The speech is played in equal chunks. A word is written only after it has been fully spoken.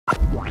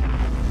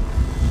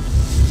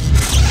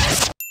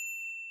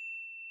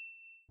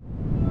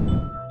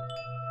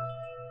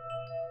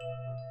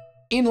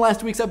In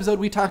last week's episode,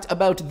 we talked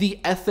about the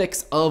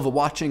ethics of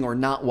watching or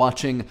not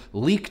watching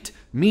leaked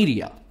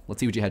media.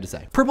 Let's see what you had to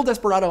say. Purple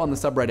Desperado on the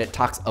subreddit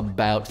talks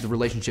about the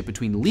relationship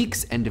between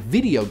leaks and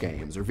video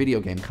games or video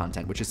game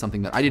content, which is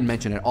something that I didn't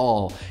mention at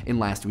all in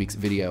last week's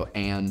video.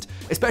 And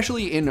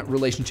especially in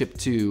relationship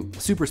to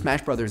Super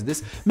Smash Bros.,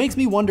 this makes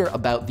me wonder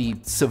about the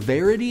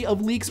severity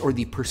of leaks or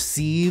the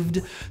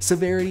perceived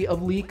severity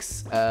of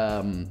leaks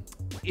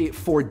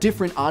for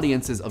different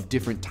audiences of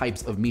different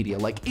types of media.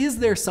 Like, is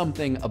there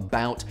something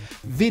about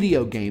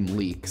video game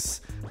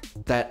leaks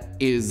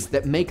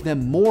that make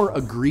them more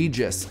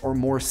egregious or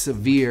more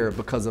severe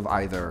because of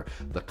either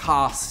the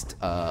cost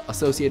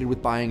associated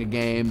with buying a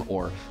game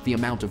or the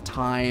amount of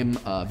time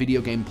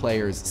video game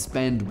players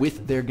spend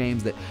with their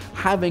games, that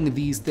having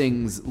these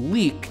things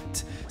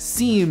leaked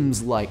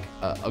seems like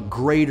a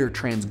greater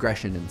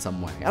transgression in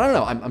some way? I don't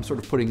know, I'm sort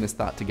of putting this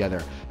thought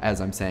together as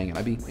I'm saying it.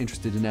 I'd be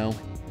interested to know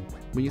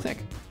what you think.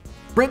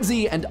 Brent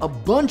Z and a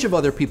bunch of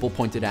other people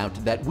pointed out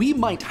that we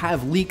might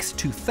have leaks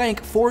to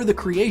thank for the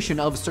creation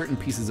of certain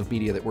pieces of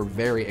media that we're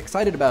very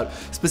excited about,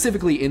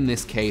 specifically in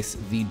this case,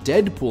 the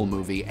Deadpool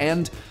movie.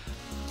 And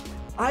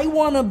I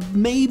want to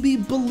maybe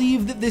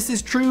believe that this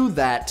is true,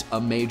 that a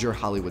major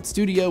Hollywood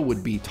studio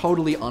would be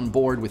totally on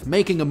board with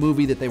making a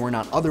movie that they were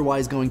not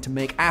otherwise going to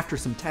make after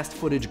some test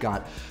footage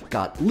got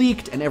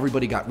leaked and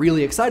everybody got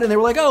really excited and they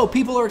were like, oh,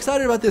 people are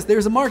excited about this,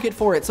 there's a market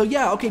for it, so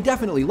yeah, okay,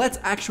 definitely, let's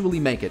actually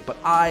make it. But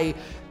I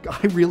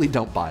really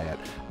don't buy it.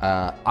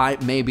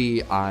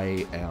 Maybe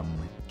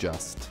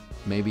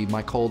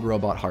my cold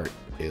robot heart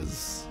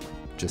is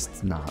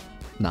just not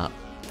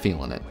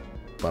feeling it,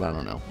 but I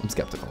don't know, I'm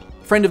skeptical.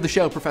 Friend of the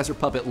show, Professor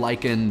Puppet,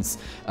 likens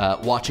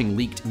watching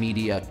leaked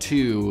media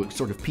to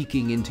sort of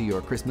peeking into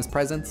your Christmas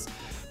presents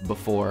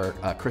before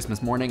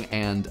Christmas morning,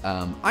 and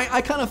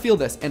I kind of feel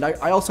this, and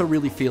I also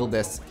really feel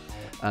this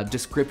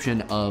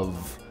description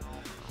of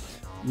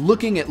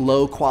looking at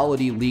low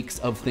quality leaks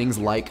of things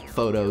like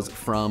photos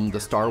from the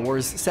Star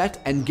Wars set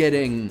and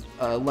getting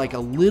like a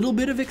little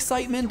bit of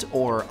excitement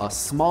or a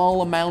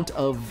small amount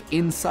of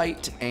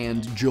insight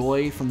and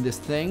joy from this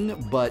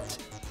thing, but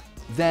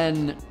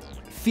then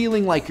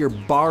feeling like you're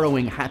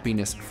borrowing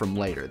happiness from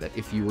later, that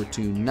if you were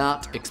to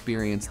not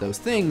experience those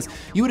things,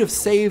 you would have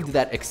saved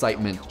that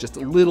excitement, just a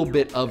little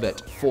bit of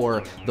it,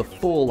 for the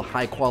full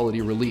high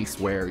quality release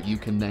where you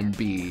can then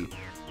be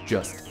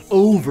just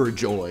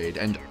overjoyed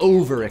and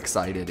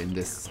overexcited in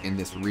this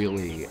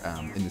really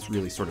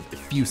sort of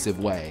effusive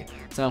way.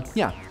 So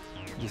yeah,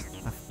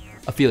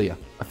 I feel ya,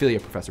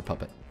 Professor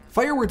Puppet.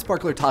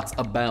 Firewordsparkler talks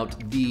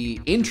about the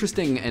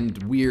interesting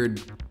and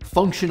weird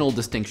functional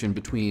distinction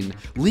between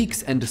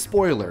leaks and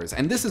spoilers,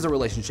 and this is a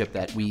relationship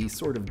that we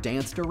sort of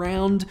danced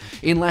around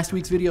in last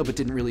week's video but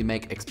didn't really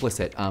make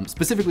explicit.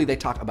 Specifically, they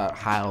talk about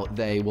how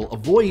they will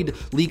avoid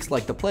leaks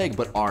like the plague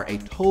but are a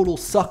total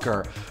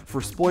sucker for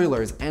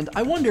spoilers, and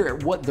I wonder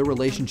what the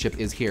relationship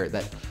is here.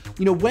 That,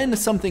 you know, when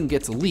something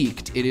gets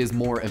leaked, it is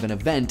more of an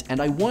event, and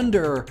I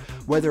wonder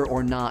whether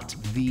or not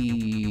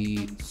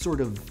the sort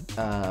of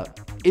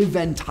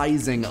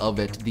eventizing of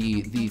it,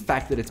 the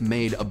fact that it's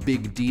made a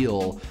big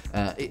deal,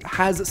 it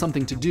has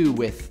something to do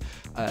with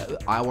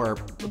our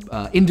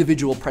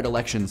individual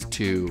predilections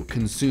to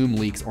consume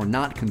leaks or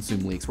not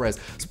consume leaks. Whereas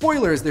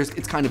spoilers,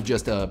 it's kind of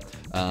just a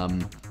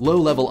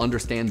low-level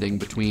understanding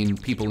between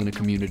people in a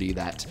community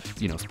that,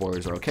 you know,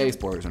 spoilers are okay,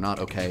 spoilers are not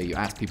okay. You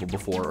ask people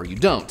before or you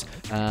don't.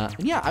 And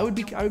yeah, I would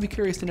be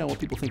curious to know what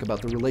people think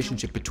about the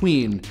relationship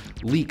between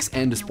leaks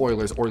and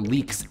spoilers, or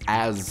leaks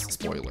as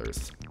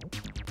spoilers.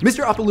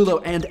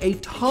 MrOpellulo and a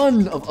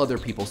ton of other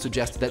people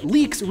suggest that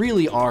leaks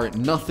really are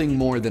nothing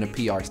more than a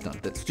PR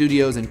stunt, that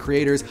studios and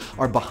creators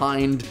are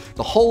behind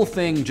the whole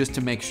thing just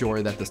to make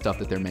sure that the stuff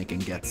that they're making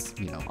gets,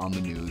 you know, on the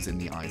news in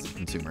the eyes of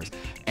consumers.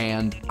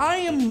 And I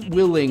am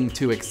willing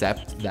to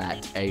accept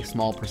that a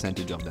small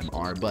percentage of them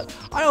are, but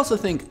I also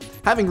think,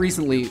 having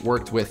recently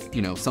worked with,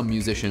 you know, some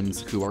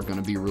musicians who are going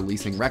to be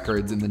releasing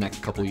records in the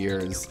next couple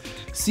years,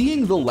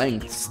 seeing the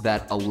lengths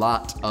that a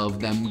lot of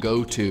them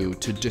go to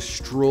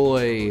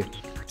destroy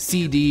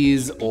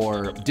CDs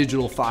or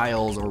digital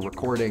files or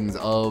recordings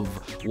of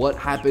what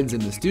happens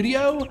in the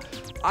studio,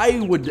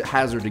 I would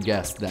hazard a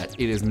guess that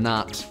it is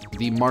not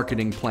the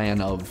marketing plan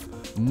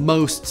of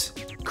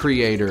most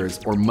creators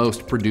or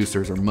most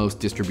producers or most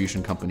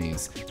distribution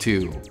companies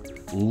to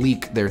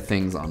leak their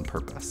things on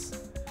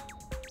purpose.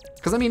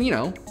 Because I mean, you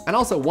know, and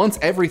also once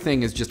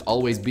everything is just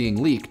always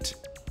being leaked,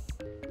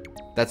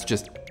 that's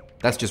just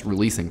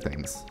releasing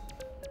things,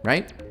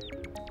 right?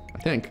 I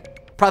think.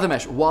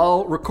 Prathamesh,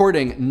 while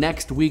recording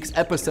next week's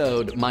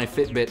episode, my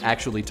Fitbit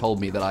actually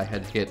told me that I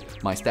had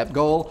hit my step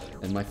goal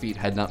and my feet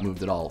had not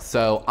moved at all.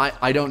 So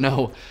I don't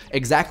know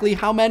exactly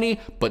how many,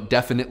 but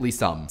definitely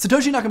some.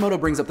 Satoshi Nakamoto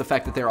brings up the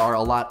fact that there are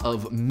a lot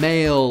of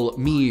male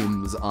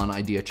memes on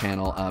Idea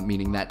Channel,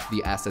 meaning that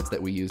the assets that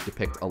we use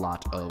depict a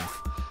lot of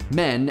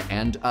men,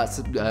 and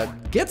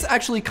gets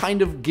actually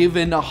kind of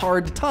given a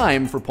hard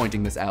time for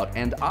pointing this out.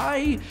 And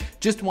I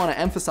just want to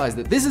emphasize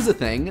that this is a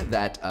thing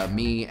that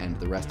me and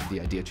the rest of the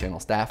Idea Channel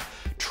staff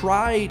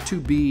try to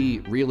be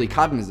really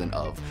cognizant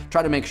of.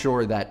 Try to make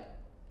sure that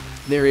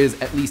there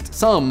is at least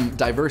some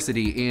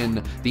diversity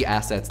in the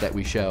assets that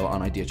we show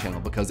on Idea Channel,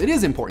 because it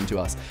is important to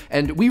us.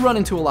 And we run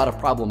into a lot of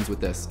problems with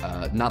this,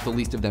 not the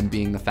least of them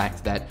being the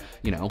fact that,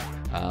 you know,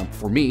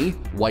 for me,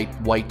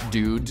 white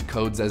dude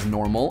codes as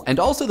normal, and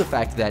also the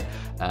fact that,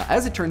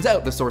 as it turns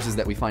out, the sources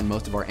that we find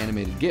most of our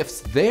animated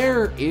GIFs,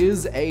 there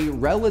is a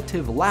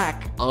relative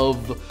lack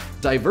of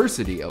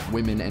diversity of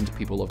women and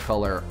people of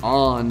color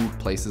on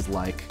places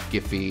like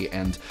Giphy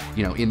and,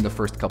 you know, in the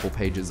first couple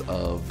pages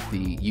of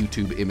the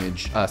YouTube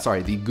image,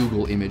 the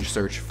Google image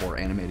search for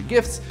animated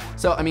GIFs.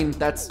 So, I mean,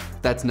 that's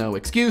no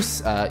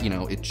excuse. You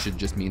know, it should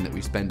just mean that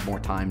we spend more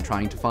time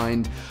trying to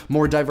find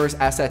more diverse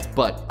assets,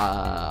 but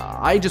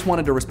I just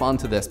wanted to respond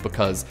to this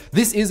because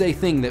this is a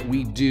thing that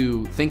we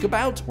do think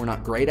about. We're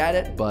not great at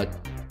it, but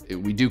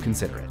we do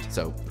consider it,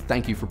 so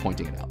thank you for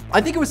pointing it out. I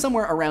think it was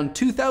somewhere around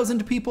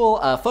 2,000 people.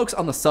 Folks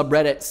on the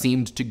subreddit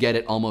seemed to get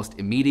it almost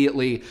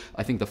immediately.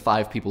 I think the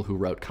 5 people who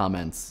wrote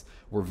comments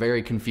were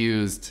very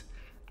confused,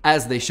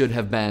 as they should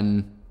have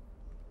been.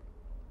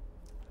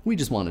 We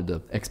just wanted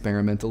to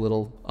experiment a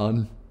little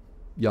on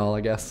y'all,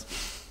 I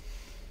guess.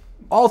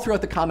 All throughout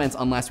the comments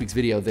on last week's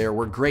video, there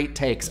were great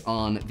takes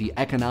on the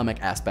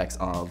economic aspects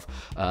of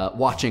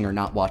watching or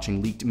not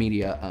watching leaked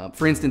media.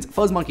 For instance,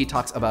 Fuzzmunky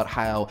talks about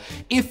how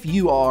if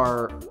you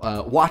are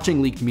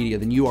watching leaked media,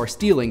 then you are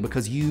stealing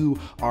because you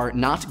are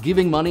not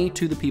giving money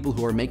to the people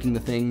who are making the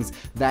things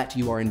that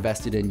you are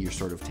invested in. You're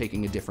sort of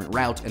taking a different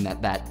route, and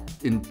that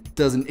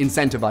doesn't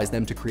incentivize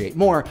them to create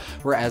more.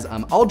 Whereas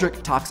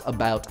Alderick talks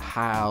about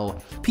how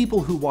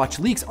people who watch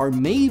leaks are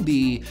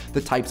maybe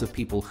the types of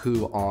people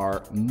who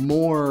are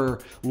more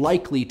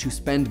likely to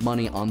spend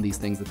money on these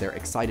things that they're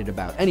excited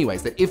about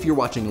anyways, that if you're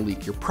watching a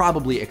leak, you're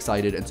probably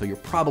excited, and so you're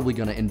probably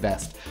gonna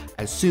invest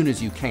as soon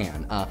as you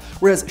can.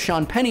 Whereas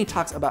Shawn Penny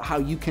talks about how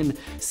you can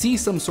see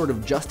some sort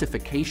of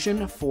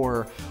justification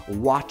for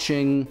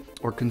watching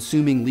or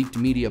consuming leaked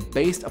media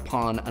based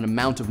upon an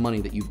amount of money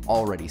that you've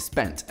already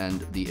spent.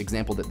 And the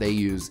example that they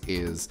use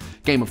is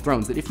Game of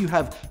Thrones, that if you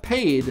have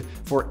paid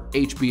for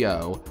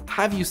HBO,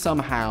 have you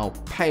somehow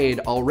paid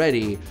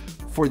already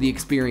for the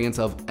experience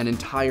of an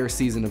entire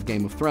season of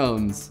Game of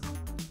Thrones?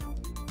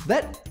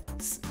 That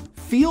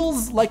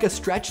feels like a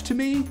stretch to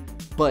me,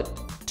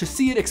 but to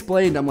see it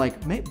explained, I'm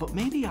like, but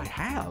maybe I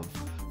have.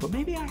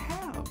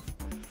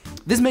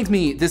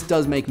 This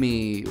does make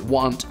me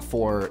want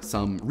for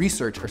some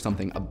research or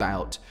something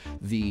about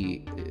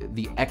the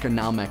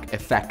economic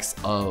effects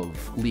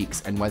of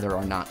leaks and whether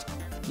or not,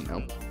 you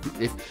know,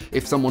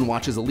 if someone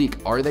watches a leak,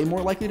 are they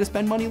more likely to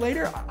spend money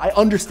later? I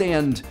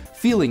understand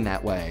feeling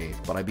that way,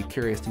 but I'd be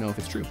curious to know if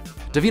it's true.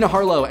 Divena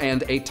Harlow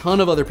and a ton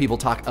of other people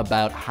talk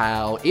about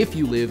how if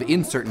you live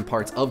in certain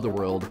parts of the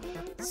world,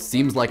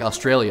 seems like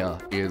Australia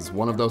is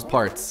one of those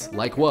parts,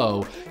 like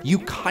whoa, you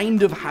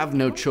kind of have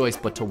no choice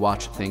but to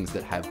watch things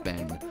that have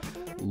been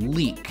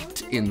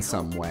leaked in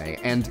some way.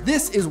 And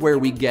this is where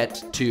we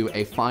get to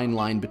a fine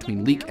line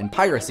between leak and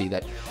piracy,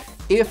 that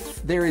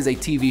if there is a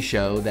TV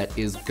show that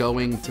is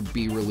going to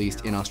be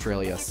released in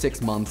Australia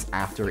 6 months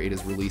after it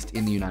is released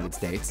in the United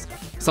States,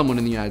 someone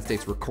in the United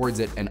States records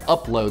it and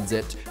uploads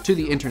it to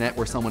the internet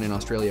where someone in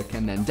Australia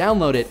can then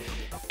download it,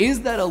 is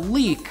that a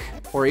leak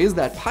or is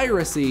that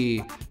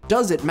piracy?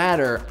 Does it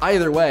matter?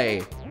 Either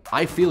way,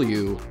 I feel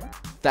you.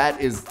 That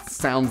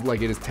sounds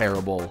like it is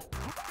terrible.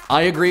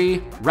 I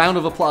agree. Round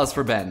of applause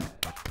for Ben.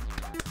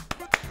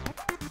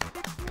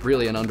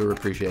 Really an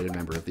underappreciated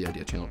member of the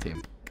Idea Channel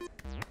team.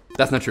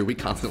 That's not true. We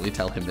constantly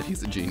tell him that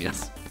he's a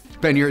genius.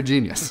 Ben, you're a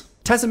genius.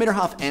 Tessa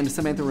Mitterhoff and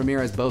Samantha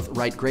Ramirez both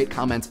write great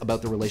comments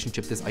about the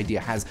relationship this idea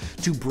has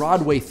to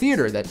Broadway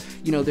theater, that,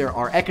 you know, there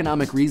are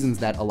economic reasons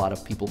that a lot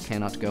of people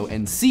cannot go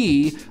and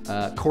see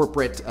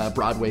corporate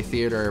Broadway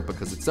theater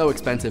because it's so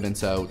expensive, and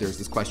so there's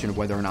this question of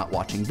whether or not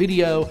watching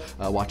video,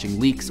 watching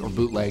leaks or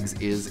bootlegs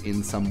is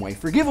in some way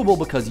forgivable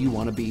because you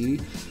want to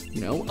be,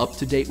 you know, up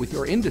to date with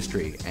your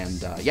industry.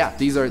 And yeah,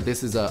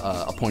 this is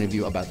a point of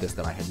view about this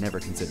that I had never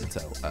considered.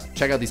 So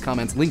check out these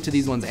comments, link to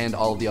these ones and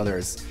all of the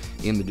others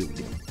in the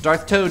doobly-doo.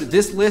 Darth Toad,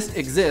 this list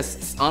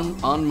exists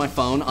on my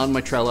phone, on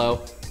my Trello.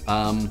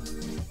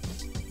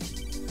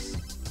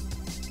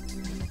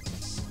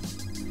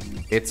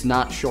 It's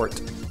not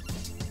short.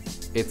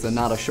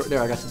 Not a short,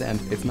 there, I got to the end.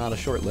 It's not a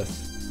short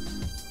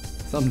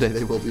list. Someday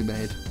they will be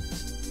made.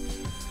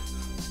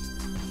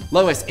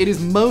 Lois, it is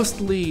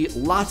mostly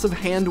lots of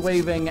hand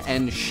waving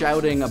and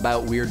shouting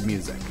about weird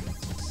music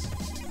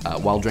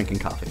while drinking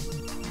coffee.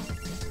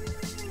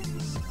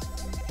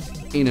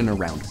 In and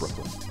around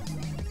Brooklyn.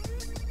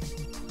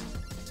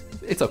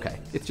 It's okay.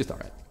 It's just all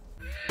right.